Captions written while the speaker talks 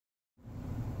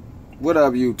What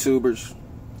up, YouTubers?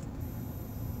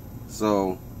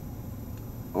 So,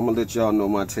 I'm gonna let y'all know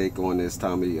my take on this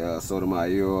Sotomayor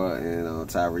and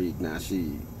Tariq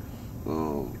Nasheed.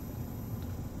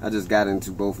 I just got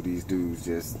into both of these dudes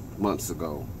just months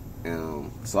ago,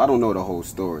 so I don't know the whole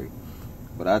story.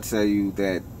 But I tell you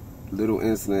that little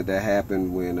incident that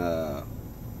happened when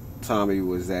Tommy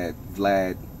was at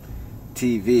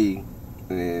VladTV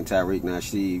and Tariq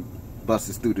Nasheed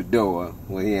busted through the door.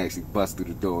 Well, he actually busted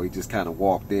through the door. He just kind of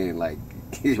walked in like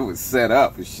it was set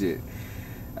up and shit.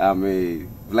 I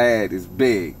mean, Vlad is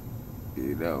big,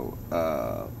 you know,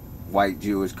 white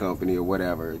Jewish company or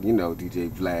whatever, you know, DJ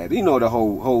Vlad, you know, the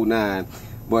whole nine.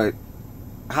 But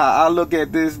how I look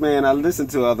at this, man, I listen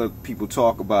to other people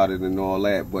talk about it and all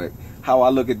that, but how I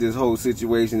look at this whole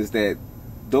situation is that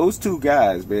those two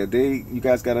guys, man, you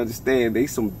guys gotta understand, they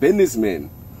some businessmen.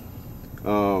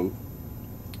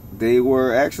 They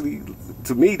were actually,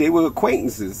 to me, they were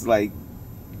acquaintances. Like,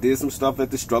 did some stuff at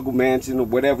the Struggle Mansion or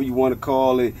whatever you want to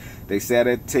call it. They sat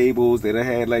at tables. They done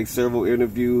had like several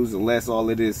interviews, unless all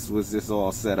of this was just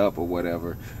all set up or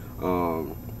whatever,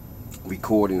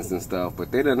 recordings and stuff.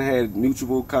 But they done had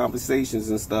mutual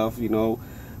conversations and stuff, you know.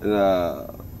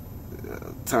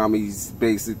 Tommy's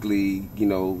basically, you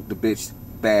know, the bitch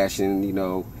bashing, you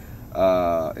know,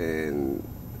 and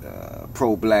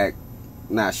pro-black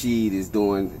Nasheed is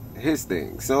doing his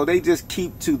thing. So they just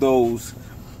keep to those,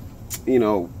 you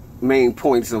know, main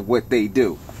points of what they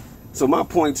do. So my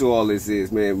point to all this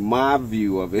is, man, my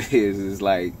view of it is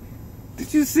like,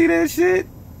 did you see that shit?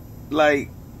 Like,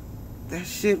 that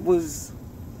shit was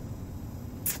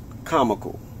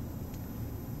comical.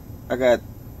 I got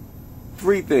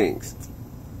three things.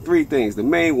 The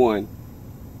main one,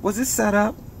 was it set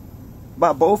up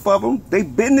by both of them? They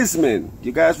businessmen.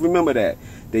 You guys remember that.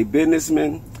 They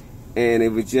businessmen, and it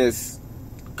was just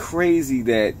crazy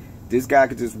that this guy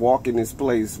could just walk in this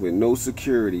place with no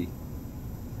security,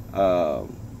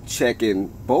 checking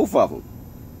both of them,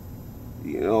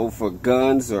 you know, for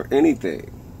guns or anything.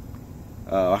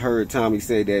 I heard Tommy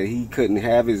say that he couldn't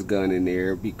have his gun in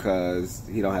there because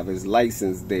he don't have his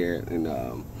license there in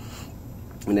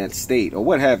that state or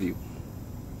what have you.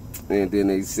 And then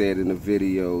they said in the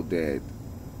video that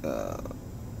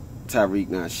Tariq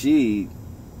Nasheed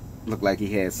looked like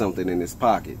he had something in his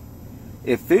pocket.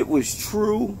 If it was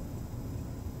true,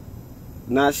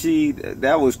 Nasheed,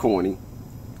 that was corny.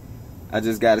 I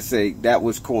just gotta say, that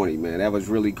was corny, man. That was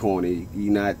really corny.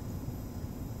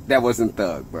 That wasn't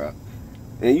thug, bro.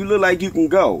 And you look like you can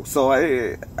go. So,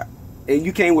 and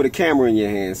you came with a camera in your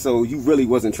hand, so you really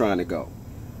wasn't trying to go.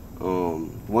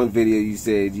 One video you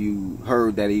said you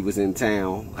heard that he was in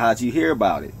town. How'd you hear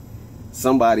about it?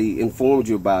 Somebody informed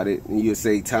you about it, and you'll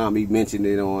say Tommy mentioned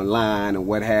it online or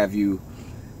what have you.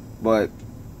 But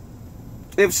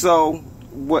if so,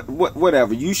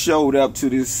 whatever. You showed up to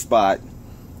this spot,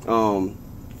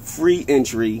 free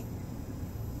entry.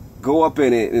 Go up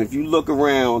in it, and if you look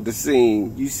around the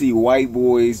scene, you see white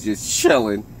boys just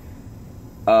chilling.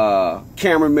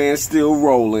 Cameraman still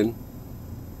rolling.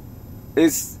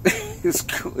 It's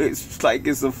like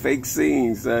it's a fake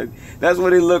scene, son. That's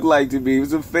what it looked like to me. It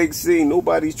was a fake scene.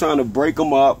 Nobody's trying to break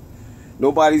them up.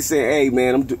 Nobody's saying, "Hey,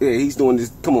 man, he's doing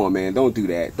this. Come on, man, don't do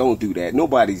that. Don't do that."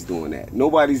 Nobody's doing that.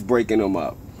 Nobody's breaking them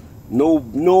up.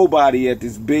 Nobody at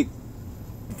this big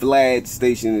Vlad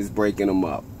station is breaking them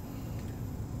up.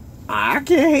 I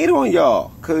can't hate on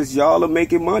y'all, cause y'all are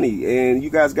making money, and you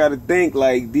guys got to think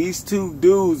like these two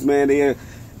dudes, man.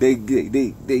 They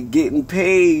getting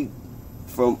paid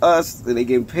from us, and they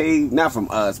getting paid not from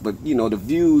us, but you know, the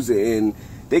views, and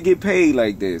they get paid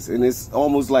like this. And it's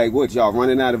almost like, what, y'all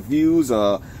running out of views?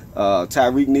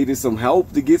 Tariq needed some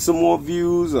help to get some more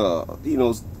views. You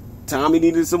know, Tommy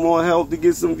needed some more help to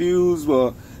get some views,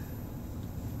 to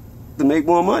make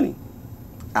more money.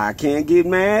 I can't get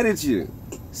mad at you.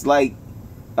 It's like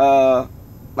a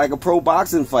pro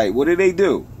boxing fight. What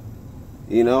do?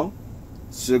 You know,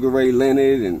 Sugar Ray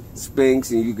Leonard and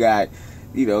Spinks, and you got,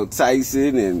 you know,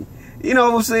 Tyson, and you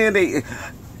know what I'm saying?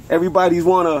 Everybody's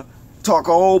want to talk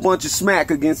a whole bunch of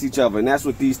smack against each other, and that's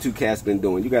what these two cats been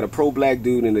doing. You got a pro-black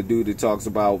dude and a dude that talks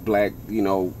about black, you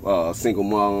know, single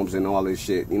moms and all this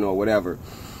shit, you know, whatever.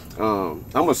 I'm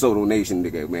a Soto Nation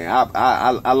nigga, man.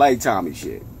 I like Tommy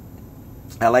shit.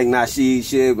 I like Nasheed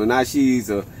shit, but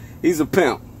Nasheed's he's a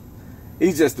pimp.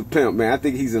 He's just a pimp, man. I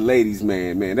think he's a ladies'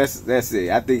 man, man. That's it.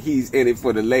 I think he's in it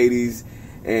for the ladies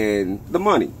and the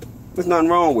money. There's nothing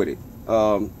wrong with it.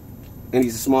 And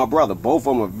he's a smart brother. Both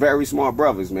of them are very smart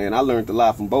brothers, man. I learned a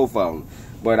lot from both of them.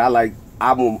 But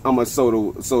I'm a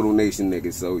Soto Nation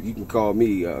nigga, so you can call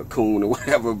me Coon or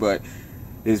whatever. But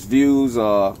his views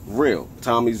are real.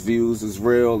 Tommy's views is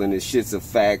real, and his shit's of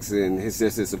facts, and it's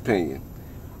just his opinion.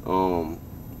 And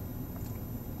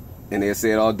they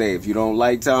say it all day. If you don't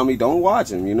like Tommy, don't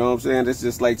watch him. You know what I'm saying? It's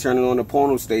just like turning on a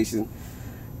porno station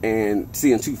and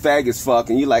seeing two faggots fuck,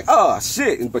 and you're like, oh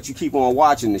shit, but you keep on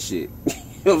watching the shit. You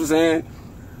know what I'm saying?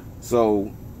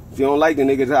 So if you don't like the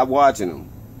nigga, stop watching him.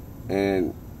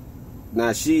 And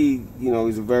Nasheed, you know,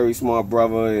 he's a very smart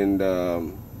brother, and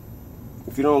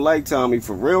if you don't like Tommy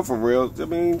for real, I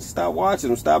mean, stop watching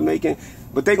him, stop making.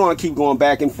 But they're gonna keep going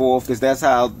back and forth because that's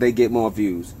how they get more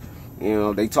views. You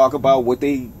know, they talk about what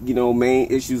they, you know,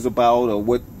 main issues about or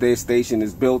what their station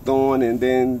is built on, and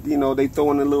then, you know, they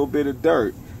throw in a little bit of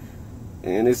dirt.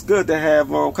 And it's good to have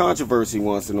controversy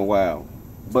once in a while.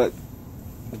 But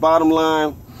bottom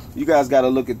line, you guys got to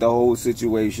look at the whole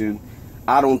situation.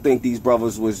 I don't think these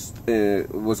brothers was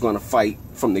going to fight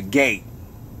from the gate.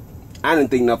 I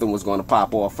didn't think nothing was going to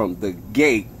pop off from the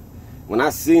gate. When I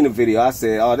seen the video, I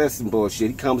said, oh, that's some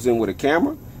bullshit. He comes in with a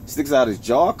camera, sticks out his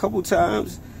jaw a couple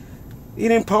times. He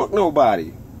didn't punk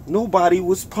nobody. Nobody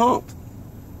was punked.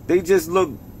 They just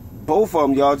looked, both of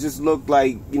them, y'all, just looked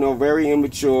like, you know, very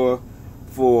immature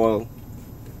for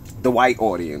the white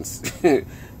audience.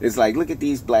 It's like, look at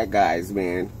these black guys,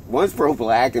 man. One's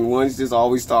pro-black and one's just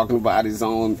always talking about his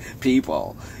own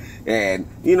people. And,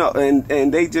 you know,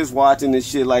 and they just watching this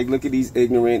shit like, look at these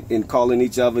ignorant and calling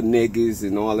each other niggas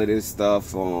and all of this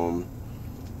stuff.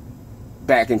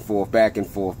 Back and forth, back and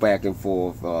forth, back and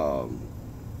forth.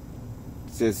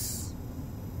 It's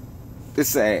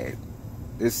sad.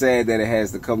 It's sad that it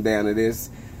has to come down to this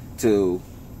to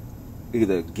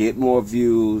either get more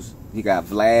views. You got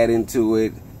Vlad into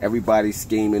it. Everybody's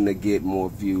scheming to get more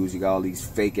views. You got all these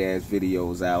fake ass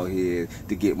videos out here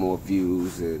to get more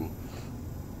views, and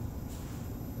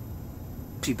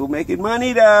people making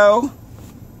money though.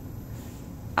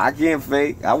 I can't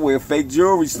fake. I wear fake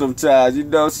jewelry sometimes. You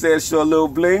know, say show a little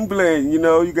bling bling. You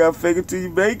know, you gotta fake it till you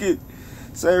make it.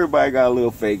 So everybody got a little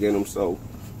fake in them. So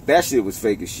that shit was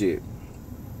fake as shit.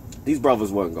 These brothers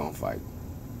wasn't gonna fight.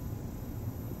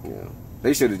 You know,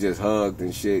 they should have just hugged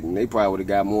and shit, and they probably would have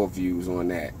got more views on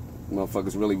that.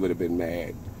 Motherfuckers really would have been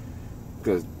mad.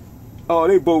 Because, oh,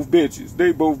 they both bitches.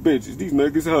 They both bitches. These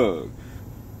niggas hug.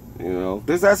 You know,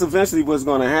 that's eventually what's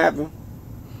gonna happen.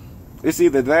 It's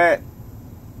either that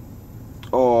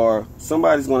or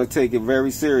somebody's going to take it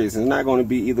very serious. It's not going to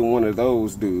be either one of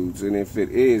those dudes. And if it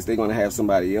is, they're going to have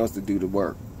somebody else to do the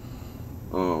work.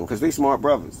 Because they smart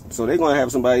brothers. So they're going to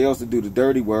have somebody else to do the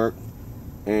dirty work.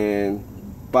 And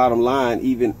bottom line,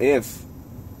 even if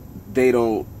they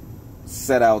don't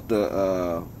set out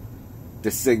the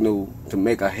signal to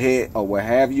make a hit or what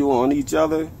have you on each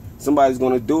other, somebody's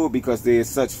going to do it because they're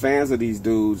such fans of these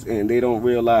dudes and they don't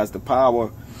realize the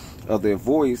power of their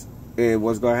voice. And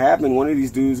what's going to happen, one of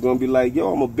these dudes is going to be like,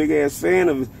 yo, I'm a big-ass fan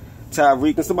of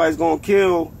Tariq, and somebody's going to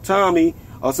kill Tommy,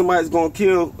 or somebody's going to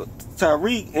kill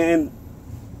Tariq, and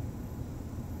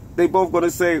they both going to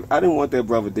say, I didn't want that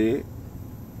brother dead.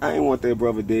 I didn't want that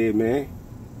brother dead, man.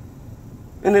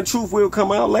 And the truth will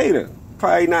come out later.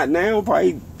 Probably not now,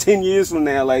 probably 10 years from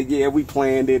now, like, yeah, we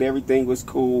planned it, everything was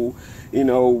cool. You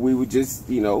know, we were just,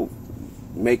 you know,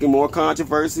 making more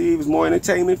controversy. It was more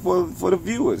entertainment for the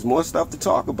viewers, more stuff to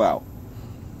talk about.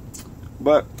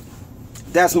 But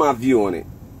that's my view on it.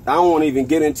 I don't want to even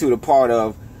get into the part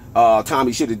of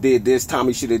Tommy should have did this,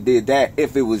 Tommy should have did that,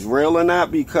 if it was real or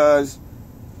not, because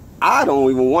I don't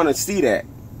even want to see that.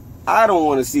 I don't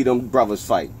want to see them brothers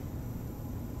fight.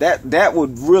 That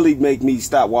would really make me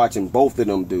stop watching both of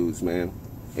them dudes, man.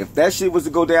 If that shit was to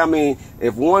go down, I mean,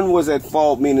 if one was at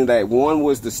fault, meaning that one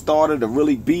was the starter, the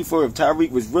really beefer, if Tariq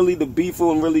was really the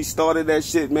beefer and really started that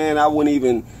shit, man, I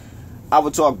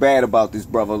would talk bad about this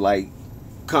brother, like,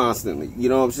 constantly. You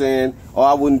know what I'm saying? Or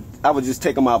I would just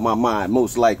take him out of my mind,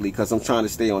 most likely, because I'm trying to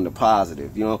stay on the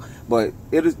positive, you know? But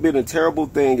it has been a terrible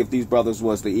thing if these brothers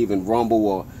was to even rumble,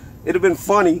 or it'd have been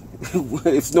funny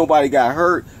if nobody got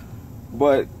hurt,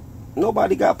 but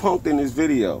nobody got punked in this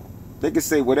video. They could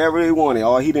say whatever they wanted.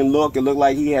 Oh, he didn't look. It looked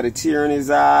like he had a tear in his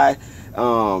eye.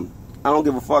 I don't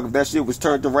give a fuck if that shit was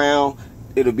turned around.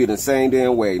 It'll be the same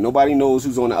damn way. Nobody knows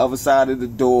who's on the other side of the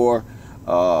door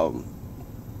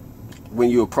when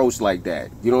you approach like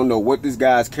that. You don't know what this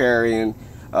guy's carrying.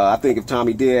 I think if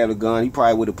Tommy did have a gun, he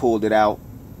probably would have pulled it out.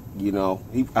 You know,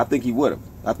 I think he would have.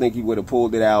 I think he would have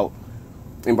pulled it out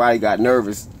and probably got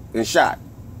nervous and shot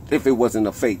if it wasn't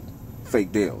a fake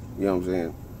deal. You know what I'm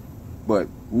saying? But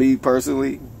me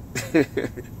personally,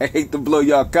 I hate to blow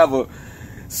y'all cover.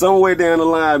 Somewhere down the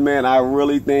line, man, I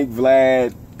really think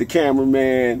Vlad, the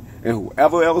cameraman, and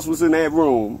whoever else was in that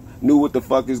room knew what the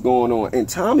fuck is going on. And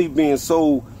Tommy being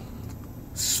so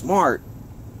smart.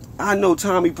 I know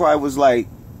Tommy probably was like,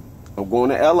 I'm going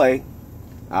to LA.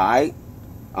 Alright?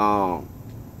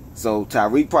 So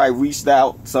Tariq probably reached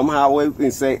out somehow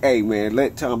and say, hey man,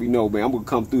 let Tommy know, man, I'm gonna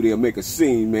come through there and make a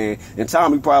scene, man. And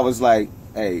Tommy probably was like,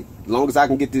 hey, as long as I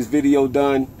can get this video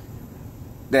done,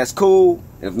 that's cool.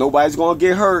 If nobody's gonna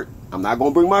get hurt, I'm not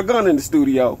gonna bring my gun in the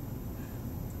studio.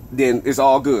 Then it's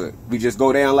all good. We just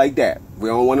go down like that. We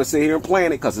don't want to sit here and plan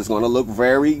it because it's gonna look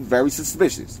very, very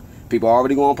suspicious. People are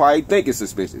already gonna probably think it's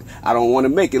suspicious. I don't want to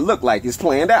make it look like it's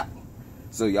planned out.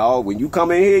 So y'all, when you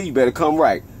come in here, you better come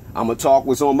right. I'm going to talk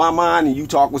what's on my mind and you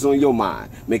talk what's on your mind.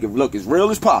 Make it look as real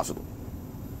as possible.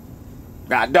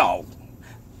 God dog.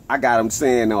 I got him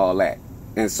saying all that.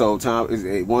 And so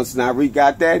once Tariq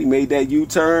got that, he made that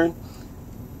U-turn.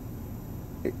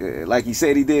 Like he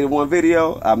said he did in one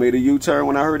video. I made a U-turn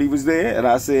when I heard he was there. And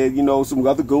I said, you know, some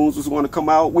other goons was going to come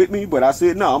out with me. But I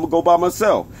said, no, I'm going to go by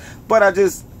myself. But I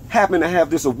just happen to have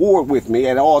this award with me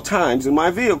at all times in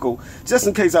my vehicle, just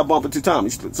in case I bump into Tommy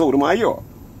Sotomayor.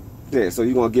 Yeah, so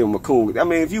you're going to give him a coon. I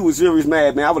mean, if you was serious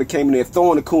mad, man, I would have came in there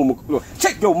throwing a coon.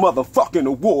 Take your motherfucking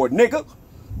award, nigga.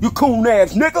 You coon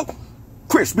ass nigga.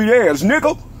 Crispy ass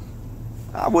nigga.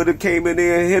 I would have came in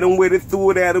there and hit him with it, threw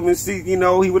it at him, and see, you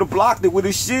know, he would have blocked it with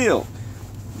his shield.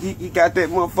 He got that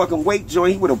motherfucking weight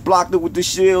joint. He would have blocked it with the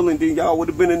shield, and then y'all would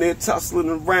have been in there tussling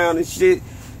around and shit,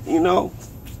 you know.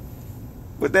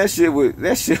 But that shit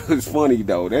was funny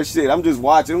though. That shit, I'm just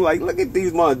watching. I'm like, look at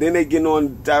these motherfuckers. Then they getting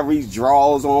on Tariq's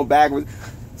drawers on backwards.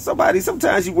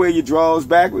 Sometimes you wear your drawers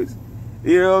backwards.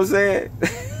 You know what I'm saying?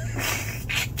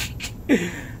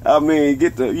 I mean,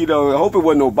 I hope it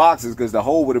wasn't no boxes because the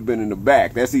hole would have been in the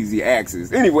back. That's easy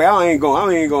access. Anyway, I ain't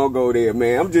gonna go there,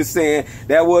 man. I'm just saying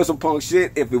that was some punk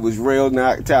shit. If it was real,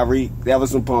 not Tariq, that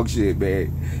was some punk shit, man.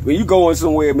 When you going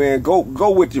somewhere, man, go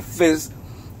with your fist.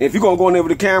 If you're going to go in there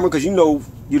with the camera, because you know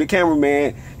you're the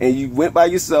cameraman, and you went by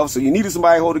yourself, so you needed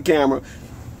somebody to hold the camera,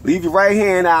 leave your right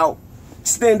hand out,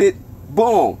 extend it,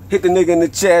 boom, hit the nigga in the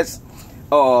chest.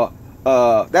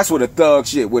 That's what a thug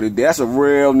shit would have did. That's what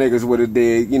real niggas would have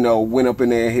did. You know, went up in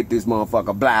there and hit this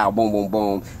motherfucker, blah, boom, boom,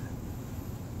 boom.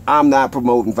 I'm not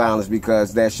promoting violence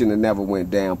because that shouldn't have never went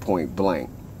down point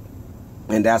blank.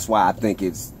 And that's why I think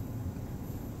it's,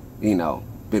 you know,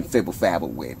 been fibble-fabble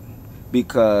with.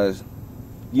 Because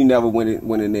you never went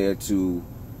in there to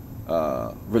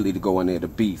really to go in there to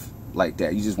beef like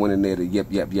that. You just went in there to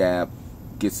yap,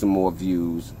 get some more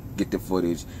views, get the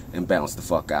footage, and bounce the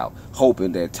fuck out,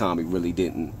 hoping that Tommy really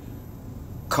didn't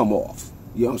come off.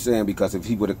 You know what I'm saying? Because if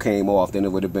he would have came off, then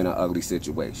it would have been an ugly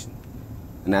situation.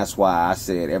 And that's why I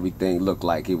said everything looked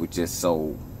like it was just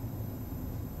so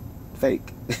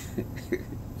fake.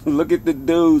 Look at the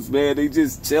dudes, man. They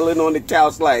just chilling on the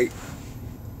couch like...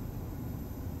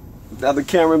 The other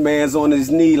cameraman's on his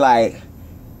knee like,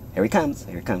 here he comes,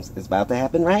 it's about to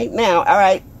happen right now. All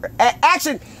right,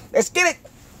 action, let's get it.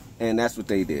 And that's what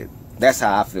they did. That's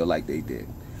how I feel like they did.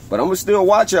 But I'm going to still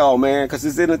watch y'all, man, because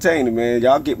it's entertaining, man.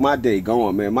 Y'all get my day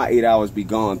going, man. My 8 hours be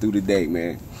gone through the day,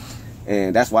 man.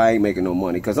 And that's why I ain't making no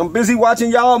money, because I'm busy watching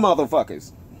y'all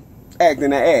motherfuckers acting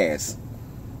the ass.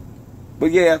 But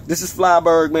yeah, this is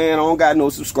Flyberg, man. I don't got no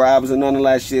subscribers or none of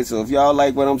that shit. So if y'all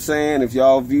like what I'm saying, if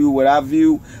y'all view what I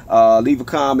view, leave a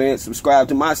comment, subscribe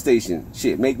to my station.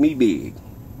 Shit, make me big.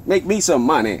 Make me some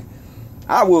money.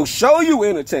 I will show you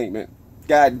entertainment.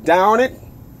 God darn it.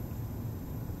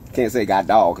 Can't say god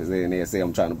dog because then they say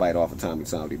I'm trying to bite off a Tommy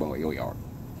Somebody Boy. Yo, y'all.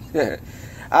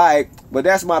 Alright, but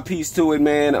that's my piece to it,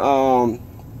 man.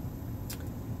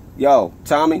 Yo,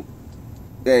 Tommy.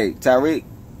 Hey, Tariq.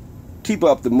 Keep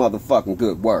up the motherfucking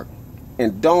good work.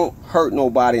 And don't hurt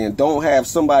nobody, and don't have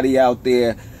somebody out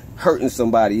there hurting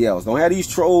somebody else. Don't have these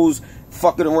trolls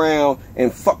fucking around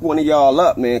and fuck one of y'all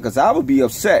up, man, because I would be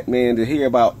upset, man, to hear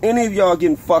about any of y'all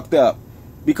getting fucked up,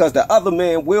 because the other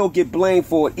man will get blamed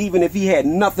for it even if he had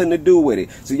nothing to do with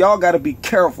it. So y'all got to be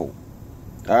careful.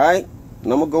 Alright?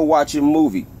 And I'm going to go watch your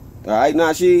movie. Alright,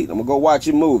 Nasheed? I'm going to go watch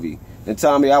your movie. And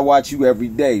Tommy, I watch you every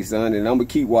day, son, and I'm going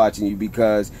to keep watching you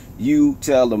because you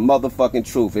tell the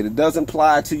motherfucking truth. If it doesn't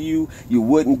apply to you, you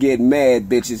wouldn't get mad,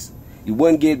 bitches. You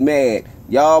wouldn't get mad.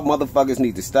 Y'all motherfuckers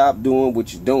need to stop doing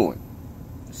what you're doing.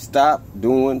 Stop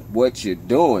doing what you're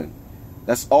doing.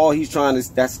 That's all he's trying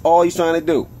to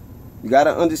do. You got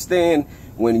to understand,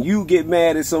 when you get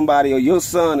mad at somebody or your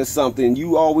son or something,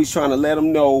 you always trying to let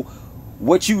them know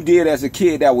what you did as a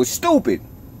kid that was stupid.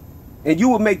 And you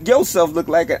would make yourself look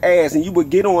like an ass, and you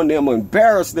would get on them and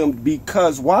embarrass them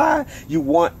because why? You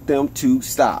want them to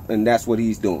stop. And that's what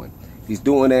he's doing. He's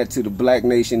doing that to the black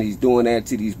nation. He's doing that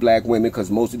to these black women because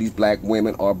most of these black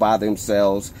women are by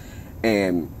themselves.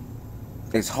 And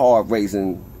it's hard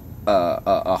raising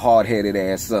a hard-headed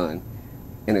ass son.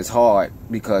 And it's hard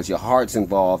because your heart's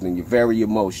involved and you're very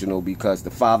emotional because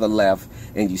the father left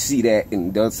and you see that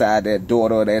inside that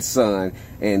daughter or that son,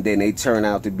 and then they turn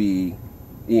out to be,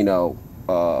 you know,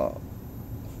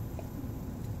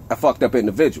 a fucked up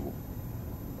individual.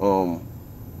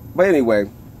 But anyway,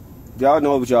 y'all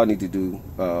know what y'all need to do.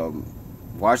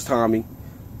 Watch Tommy,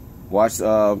 watch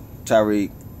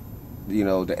Tariq, you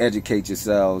know, to educate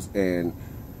yourselves, and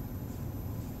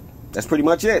that's pretty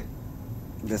much it.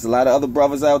 There's a lot of other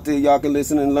brothers out there y'all can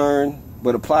listen and learn,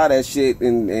 but apply that shit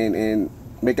and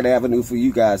make an avenue for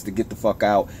you guys to get the fuck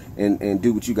out and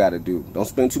do what you got to do. Don't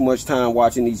spend too much time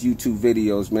watching these YouTube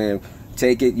videos, man.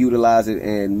 Take it, utilize it,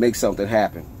 and make something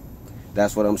happen.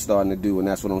 That's what I'm starting to do, and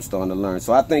that's what I'm starting to learn.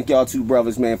 So I thank y'all two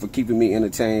brothers, man, for keeping me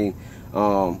entertained.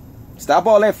 Stop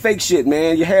all that fake shit,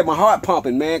 man. You had my heart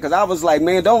pumping, man, because I was like,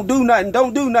 man, don't do nothing.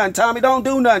 Don't do nothing, Tommy. Don't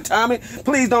do nothing, Tommy.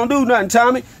 Please don't do nothing,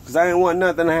 Tommy, because I ain't want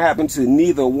nothing to happen to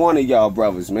neither one of y'all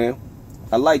brothers, man.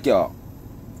 I like y'all.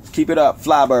 Keep it up.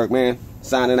 Flyberg, man.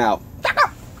 Signing out.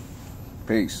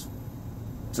 Peace.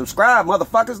 Subscribe,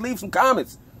 motherfuckers. Leave some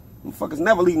comments. Motherfuckers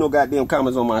never leave no goddamn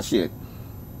comments on my shit.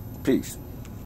 Peace.